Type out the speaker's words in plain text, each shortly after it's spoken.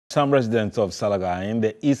Some residents of Salaga in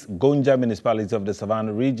the East Gonja municipality of the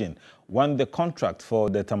Savannah region won the contract for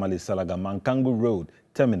the Tamale-Salaga-Makango road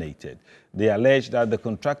terminated. They allege that the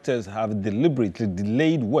contractors have deliberately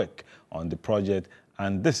delayed work on the project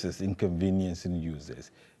and this is inconveniencing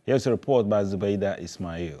users. Here's a report by Zubaida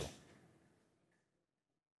Ismail.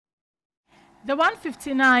 The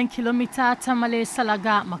 159-kilometer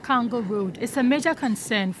Tamale-Salaga-Makango road is a major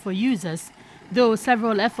concern for users. Though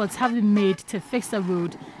several efforts have been made to fix the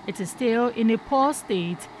road, it is still in a poor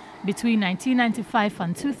state. Between 1995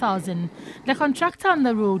 and 2000, the contractor on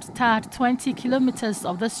the road tarred 20 kilometers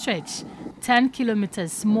of the stretch. 10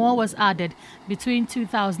 kilometers more was added between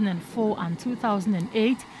 2004 and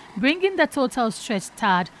 2008, bringing the total stretch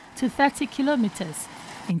tarred to 30 kilometers.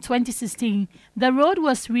 In 2016, the road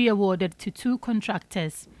was re-awarded to two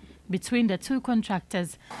contractors. Between the two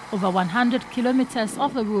contractors, over 100 kilometers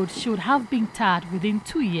of the road should have been tarred within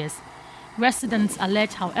 2 years. Residents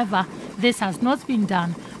allege, however, this has not been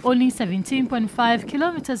done. Only 17.5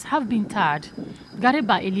 kilometers have been tarred.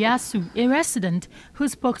 Gareba Eliasu, a resident who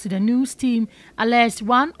spoke to the news team, alleged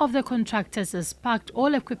one of the contractors has packed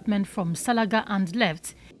all equipment from Salaga and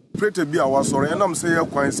left. One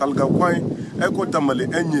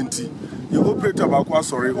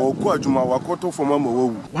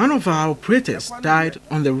of our operators died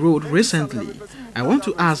on the road recently. I want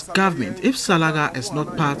to ask government if Salaga is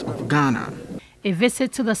not part of Ghana. A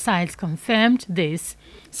visit to the site confirmed this.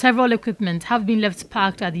 Several equipment have been left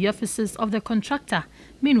parked at the offices of the contractor.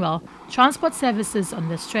 Meanwhile, transport services on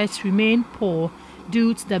the stretch remain poor.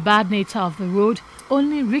 Due to the bad nature of the road,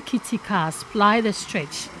 only rickety cars ply the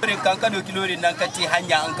stretch.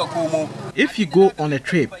 If you go on a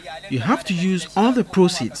trip, you have to use all the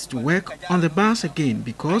proceeds to work on the bus again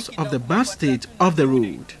because of the bad state of the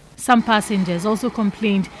road. Some passengers also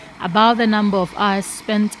complained about the number of hours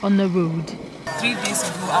spent on the road. 3 days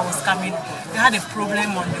ago, I was coming. We had a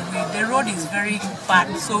problem on the way. The road is very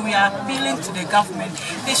bad, so we are appealing to the government.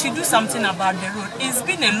 They should do something about the road. It's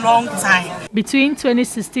been a long time. Between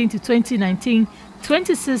 2016 to 2019,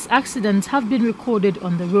 26 accidents have been recorded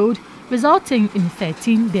on the road, resulting in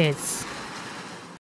 13 deaths.